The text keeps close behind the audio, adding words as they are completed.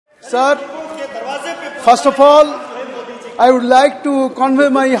Sir, first of all, I would like to convey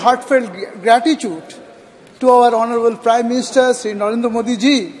my heartfelt gratitude to our Honorable Prime Minister, Sri Narendra Modi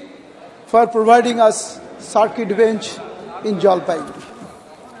ji, for providing us circuit bench in Jalpaiguri.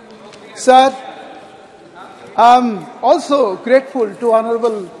 Sir, I am also grateful to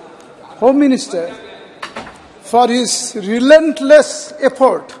Honorable Home Minister for his relentless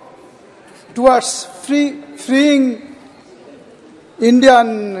effort towards freeing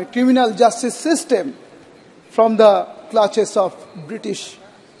Indian criminal justice system from the clutches of British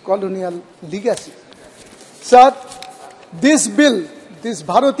colonial legacy. Sir, this bill, this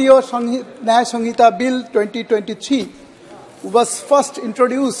Bharatiya Sanhita Bill 2023 was first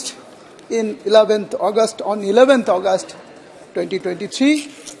introduced on 11th August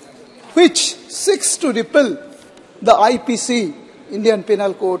 2023, which seeks to repeal the IPC, Indian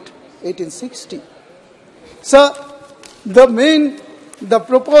Penal Code 1860. Sir, the main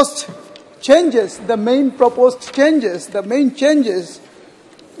proposed changes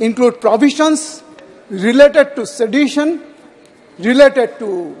include provisions related to sedition, related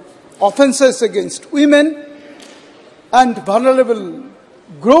to offences against women and vulnerable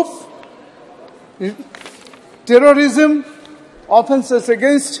group, terrorism, offences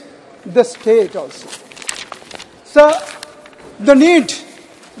against the state also. So, the need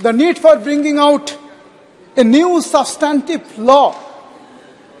for bringing out a new substantive law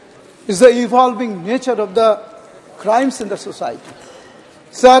is the evolving nature of the crimes in the society.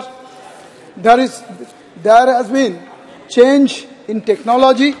 Sir, there has been change in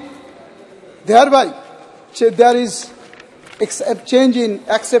technology, thereby there is change in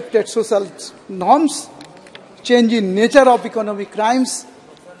accepted social norms, change in nature of economic crimes,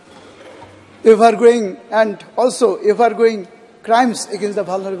 ever-growing crimes against the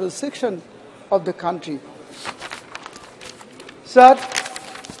vulnerable section of the country. Sir,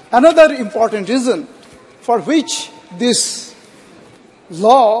 another important reason for which this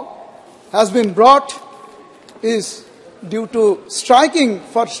law has been brought is due to striking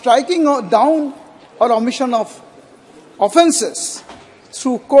down or omission of offences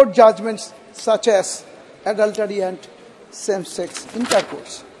through court judgments such as adultery and same-sex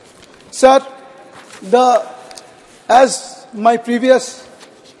intercourse. Sir, as my previous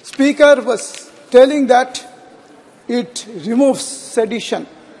speaker was telling that it removes sedition.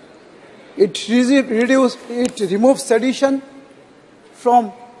 It removes sedition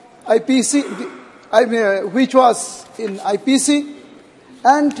from IPC, which was in IPC,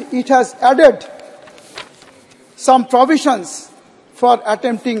 and it has added some provisions for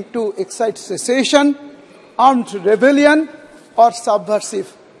attempting to excite secession, armed rebellion, or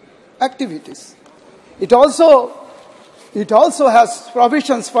subversive activities. It also has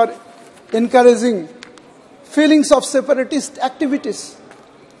provisions for encouraging feelings of separatist activities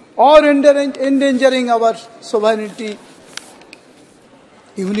or endangering our sovereignty,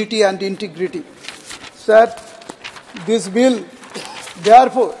 unity and integrity. Sir, this bill,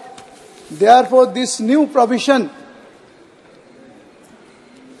 therefore this new provision,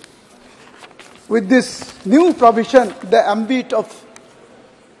 the ambit of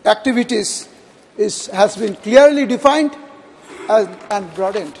activities has been clearly defined and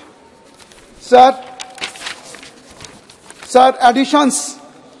broadened. Sir, additions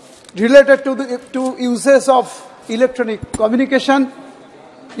related to uses of electronic communication,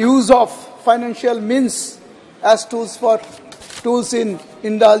 use of financial means as tools in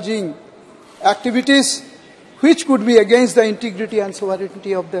indulging activities which could be against the integrity and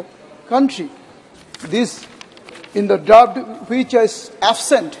sovereignty of the country. This in the draft which is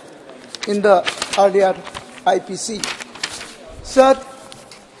absent in the earlier IPC. Sir,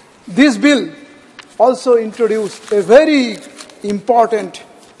 this bill also introduced a very important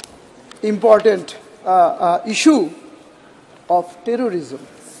issue of terrorism.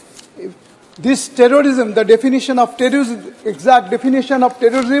 This terrorism, the definition of terrorism, exact definition of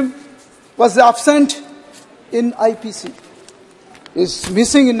terrorism was absent in IPC. Is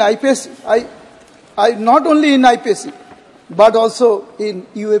missing in IPC. Not only in IPC, but also in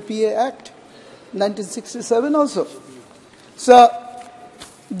UAPA Act 1967 also. So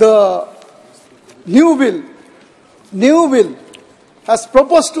the new bill has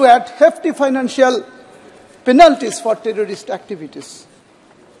proposed to add hefty financial penalties for terrorist activities.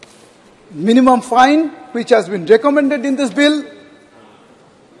 Minimum fine, which has been recommended in this bill,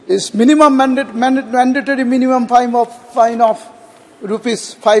 is mandatory minimum fine of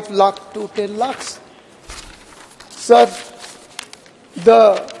rupees 5 lakh to 10 lakhs. Sir,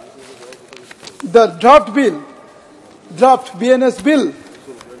 the draft BNS bill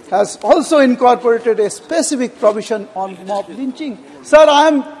has also incorporated a specific provision on mob lynching. Sir,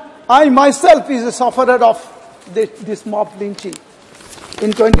 I I myself is a sufferer of this mob lynching.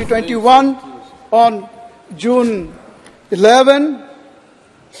 In 2021, on June 11,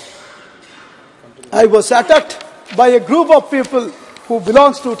 I was attacked by a group of people who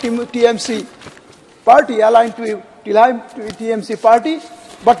belongs to TMC party, aligned to TMC party,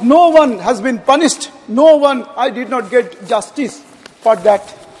 but no one has been punished. No one, I did not get justice for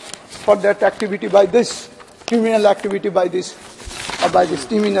that activity by this criminal activity by this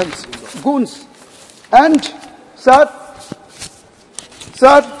criminal goons. And sir,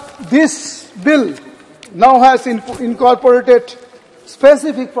 this bill now has incorporated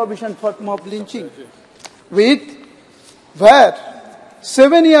specific provision for mob lynching, where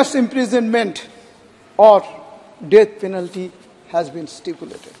 7 years imprisonment or death penalty has been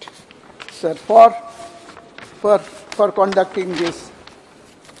stipulated. Sir, for conducting this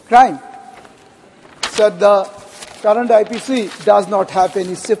crime. Sir, the current IPC does not have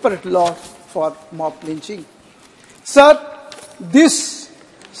any separate law for mob lynching. Sir, this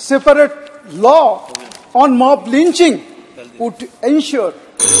separate law on mob lynching would ensure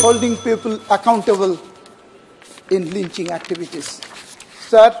holding people accountable in lynching activities.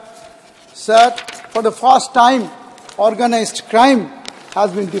 Sir, for the first time, organized crime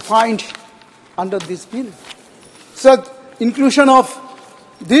has been defined under this bill. Sir, inclusion of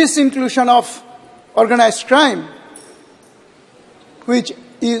organized crime, which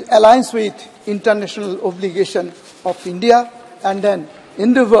aligns with international obligation of India and then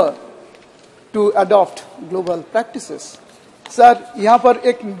endeavor to adopt global practices. Sir, यहाँ पर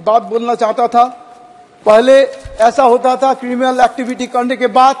एक बात बोलना चाहता था. पहले ऐसा होता था, क्रिमिनल एक्टिविटी करने के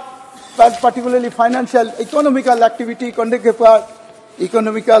बाद, पर्टिकुलरली फाइनेंशियल इकोनॉमिकल एक्टिविटी करने के बाद,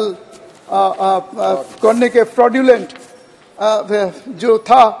 इकोनॉमिकल करने के फ्रॉडुलेंट जो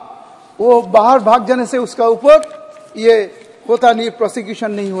था, वो बाहर भाग जाने से उसका ऊपर ये होता नहीं,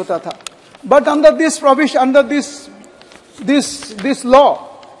 प्रोसिक्यूशन नहीं होता था. But under this provision, under this law,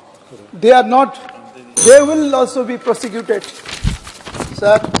 they will also be prosecuted.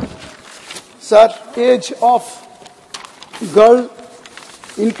 Sir, age of girl,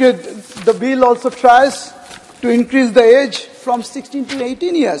 the bill also tries to increase the age from 16 to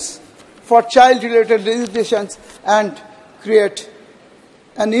 18 years for child-related legislations and create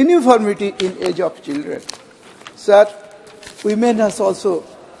an uniformity in age of children. Sir, women has also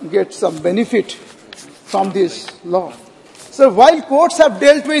get some benefit from this law. So while courts have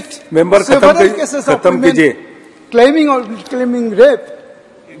dealt with several cases of women claiming rape,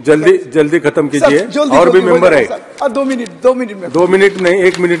 जल्दी खत्म कीजिए. और भी member है. 2 minute में. 2 minute नहीं,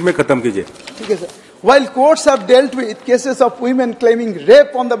 1 minute में खत्म कीजिए. ठीक है sir. While courts have dealt with cases of women claiming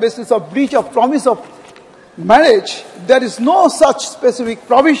rape on the basis of breach of promise of marriage, there is no such specific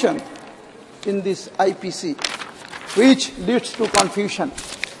provision in this IPC, which leads to confusion.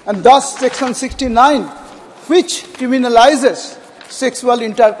 And thus, Section 69, which criminalizes sexual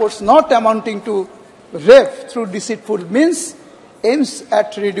intercourse not amounting to rape through deceitful means, aims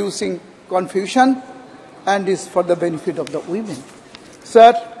at reducing confusion and is for the benefit of the women.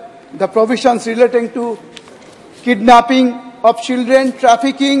 Sir, the provisions relating to kidnapping of children,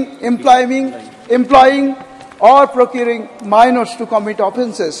 trafficking, employing or procuring minors to commit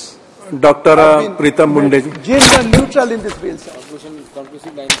offences. Dr. Pritam Munde. Gender neutral in this bill, sir.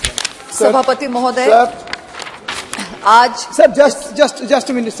 सभापति महोदय, आज sir, just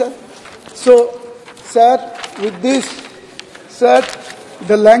a minute, sir. So, sir, with this, sir,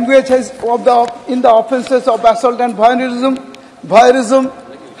 the language in the offences of assault and voyeurism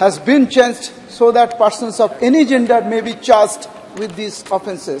has been changed so that persons of any gender may be charged with these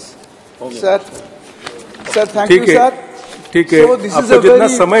offences. Sir, thank you, sir. ठीक है. आपको जितना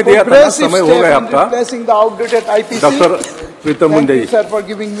समय दिया था, समय हो गया आपका. Replacing the outdated IPC. Dr. Pritam Munde. Thank you, sir, for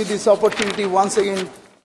giving me this opportunity once again.